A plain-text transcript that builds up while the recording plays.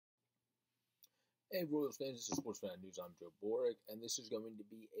Hey Royals fans, this is Sports Fan News. I'm Joe Boric, and this is going to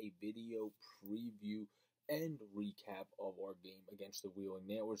be a video preview and recap of our game against the Wheeling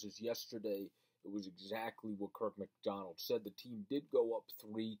Nailers. As yesterday, it was exactly what Kirk McDonald said. The team did go up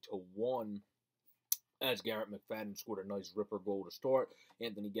 3-1 as Garrett McFadden scored a nice ripper goal to start.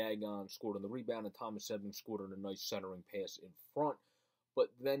 Anthony Gagon scored on the rebound, and Thomas Edmonds scored on a nice centering pass in front. But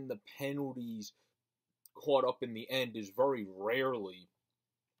then the penalties caught up in the end is very rarely.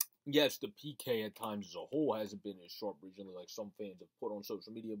 Yes, the PK at times as a whole hasn't been as sharp recently, like some fans have put on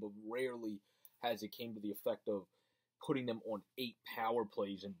social media, but rarely has it came to the effect of putting them on 8 power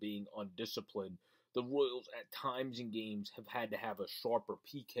plays and being undisciplined. The Royals at times in games have had to have a sharper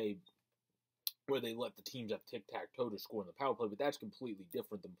PK where they let the teams have tic-tac-toe to score in the power play, but that's completely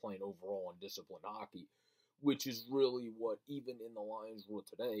different than playing overall undisciplined hockey, which is really what, even in the Lions rule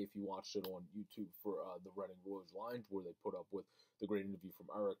today, if you watched it on YouTube for the Reading Royals Lions, where they put up with the great interview from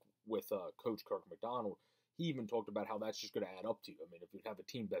Eric with Coach Kirk McDonald, he even talked about how that's just going to add up to you. I mean, if you have a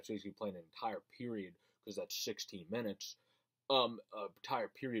team that's basically playing an entire period, because that's 16 minutes, an entire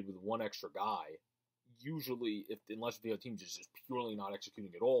period with one extra guy, usually, unless the other team is just purely not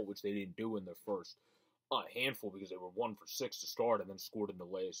executing at all, which they didn't do in their first handful because they were 1 for 6 to start and then scored in the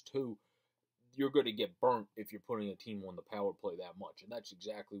last 2, you're going to get burnt if you're putting a team on the power play that much. And that's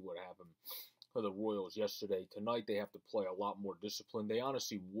exactly what happened for the Royals yesterday. Tonight they have to play a lot more disciplined. They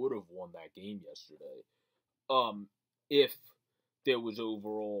honestly would have won that game yesterday if there was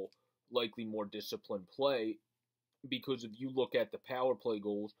overall likely more disciplined play, because if you look at the power play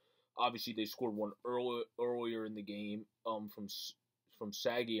goals, obviously they scored one earlier in the game from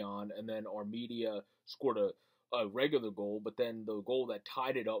Sagion, and then Armedia scored a regular goal, but then the goal that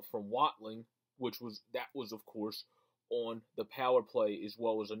tied it up from Watling, that was of course on the power play, as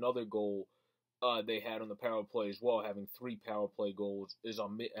well as another goal they had on the power play as well, having 3 power play goals. Is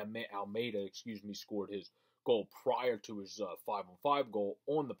Almeida, scored his goal prior to his 5-on-5 goal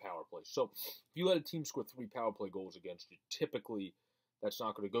on the power play. So if you let a team score 3 power play goals against you, typically that's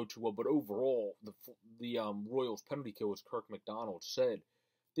not going to go too well. But overall, the Royals penalty kill, as Kirk McDonald said,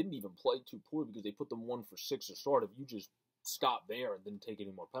 didn't even play too poor because they put them 1 for 6 to start. If you just stop there and didn't take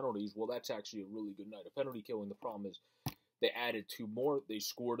any more penalties, well, that's actually a really good night of penalty killing. The problem is they added 2 more. They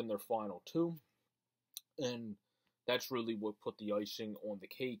scored in their final 2, and that's really what put the icing on the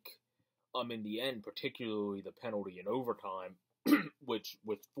cake in the end, particularly the penalty in overtime, which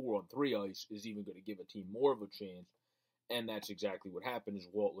with 4-on-3 ice is even going to give a team more of a chance. And that's exactly what happened, is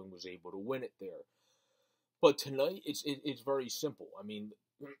Watling was able to win it there. But tonight, it's very simple. I mean,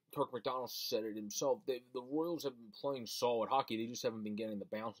 Kirk McDonald said it himself. The Royals have been playing solid hockey. They just haven't been getting the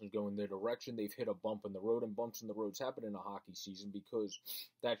bounces going their direction. They've hit a bump in the road, and bumps in the roads happen in a hockey season because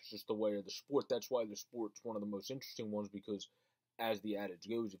that's just the way of the sport. That's why the sport's one of the most interesting ones, because as the adage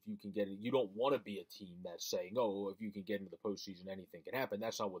goes, if you can get it, you don't want to be a team that's saying, oh, if you can get into the postseason, anything can happen.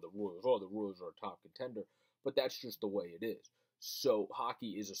 That's not what the Royals are. The Royals are a top contender, but that's just the way it is. So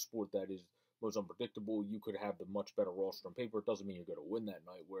hockey is a sport that is most unpredictable. You could have the much better roster on paper. It doesn't mean you're going to win that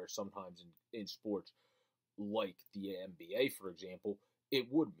night, where sometimes in sports like the NBA, for example, it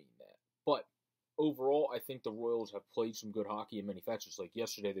would mean that. But overall, I think the Royals have played some good hockey in many facets. Like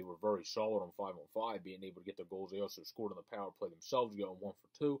yesterday, they were very solid on 5-on-5, being able to get their goals. They also scored on the power play themselves, going 1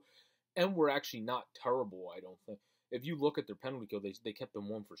 for 2. And were actually not terrible, I don't think. If you look at their penalty kill, they kept them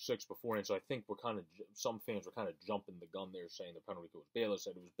 1 for 6 beforehand. So I think some fans were kind of jumping the gun there, saying the penalty kill was bad. They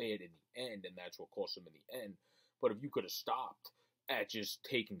said it was bad in the end, and that's what cost them in the end. But if you could have stopped at just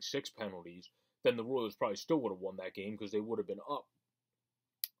taking 6 penalties, then the Royals probably still would have won that game, because they would have been up.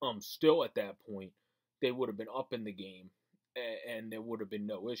 Still at that point, they would have been up in the game, and there would have been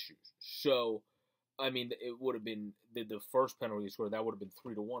no issues. So, I mean, it would have been the first penalty score, that would have been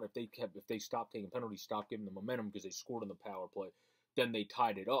 3-1. If they stopped taking penalties, stopped giving them momentum because they scored on the power play, then they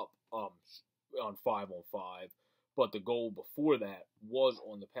tied it up on 5-on-5. But the goal before that was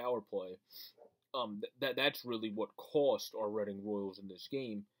on the power play. That's really what cost our Reading Royals in this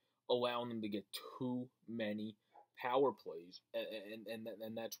game, allowing them to get too many power plays,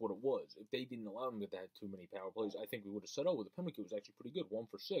 and that's what it was. If they didn't allow them to have too many power plays, I think we would have said, oh, well, the penalty kill was actually pretty good, 1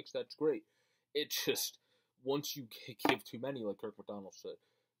 for 6, that's great. It's just, once you give too many, like Kirk McDonald said,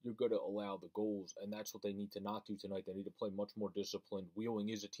 you're going to allow the goals, and that's what they need to not do tonight. They need to play much more disciplined. Wheeling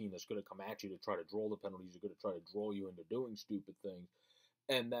is a team that's going to come at you to try to draw the penalties. They're going to try to draw you into doing stupid things,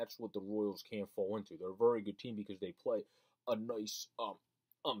 and that's what the Royals can't fall into. They're a very good team because they play a nice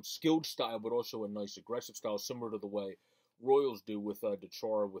skilled style, but also a nice aggressive style, similar to the way Royals do with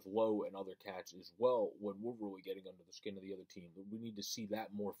DeChara, with Lowe, and other cats as well, when we're really getting under the skin of the other team. We need to see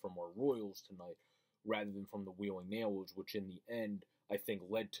that more from our Royals tonight, rather than from the Wheeling Nailers, which in the end, I think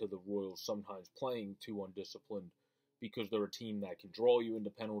led to the Royals sometimes playing too undisciplined because they're a team that can draw you into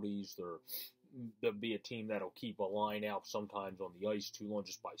penalties. They'll be a team that'll keep a line out sometimes on the ice too long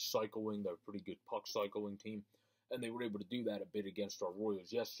just by cycling. They're a pretty good puck cycling team, and they were able to do that a bit against our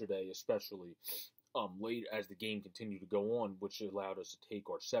Royals yesterday, especially late as the game continued to go on, which allowed us to take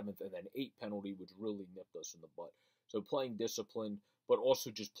our 7th and then 8th penalty, which really nipped us in the butt. So playing discipline, but also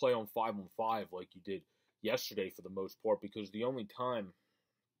just play on 5-on-5 like you did yesterday for the most part, because the only time,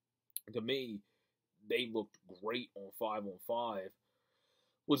 to me, they looked great on 5-on-5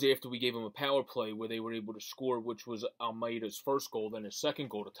 was after we gave them a power play where they were able to score, which was Almeida's first goal. Then his second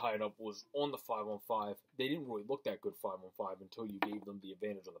goal to tie it up was on the 5-on-5. They didn't really look that good 5-on-5 until you gave them the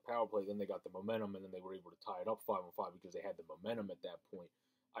advantage on the power play. Then they got the momentum, and then they were able to tie it up 5-on-5 because they had the momentum at that point.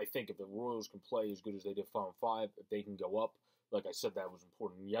 I think if the Royals can play as good as they did 5-on-5, if they can go up, like I said, that was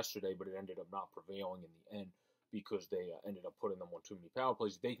important yesterday, but it ended up not prevailing in the end because they ended up putting them on too many power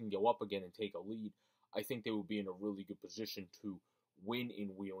plays. If they can go up again and take a lead, I think they would be in a really good position to win in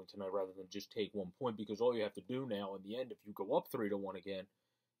Wheeling tonight rather than just take 1 point, because all you have to do now in the end, if you go up 3-1 again,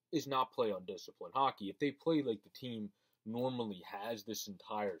 is not play undisciplined hockey. If they play like the team normally has this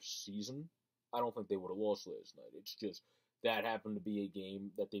entire season, I don't think they would have lost last night. It's just that happened to be a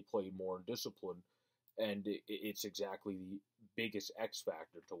game that they played more undisciplined, and it's exactly the biggest X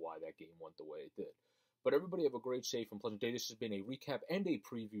factor to why that game went the way it did. But everybody have a great, safe, and pleasant day. This has been a recap and a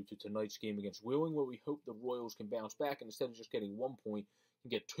preview to tonight's game against Wheeling, where we hope the Royals can bounce back and instead of just getting 1 point,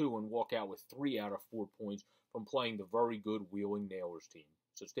 can get 2 and walk out with 3 out of 4 points from playing the very good Wheeling Nailers team.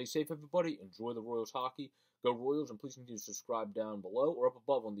 So stay safe, everybody. Enjoy the Royals hockey. Go Royals, and please continue to subscribe down below or up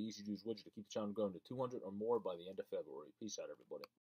above on the Easy Juice widget to keep the channel going to 200 or more by the end of February. Peace out, everybody.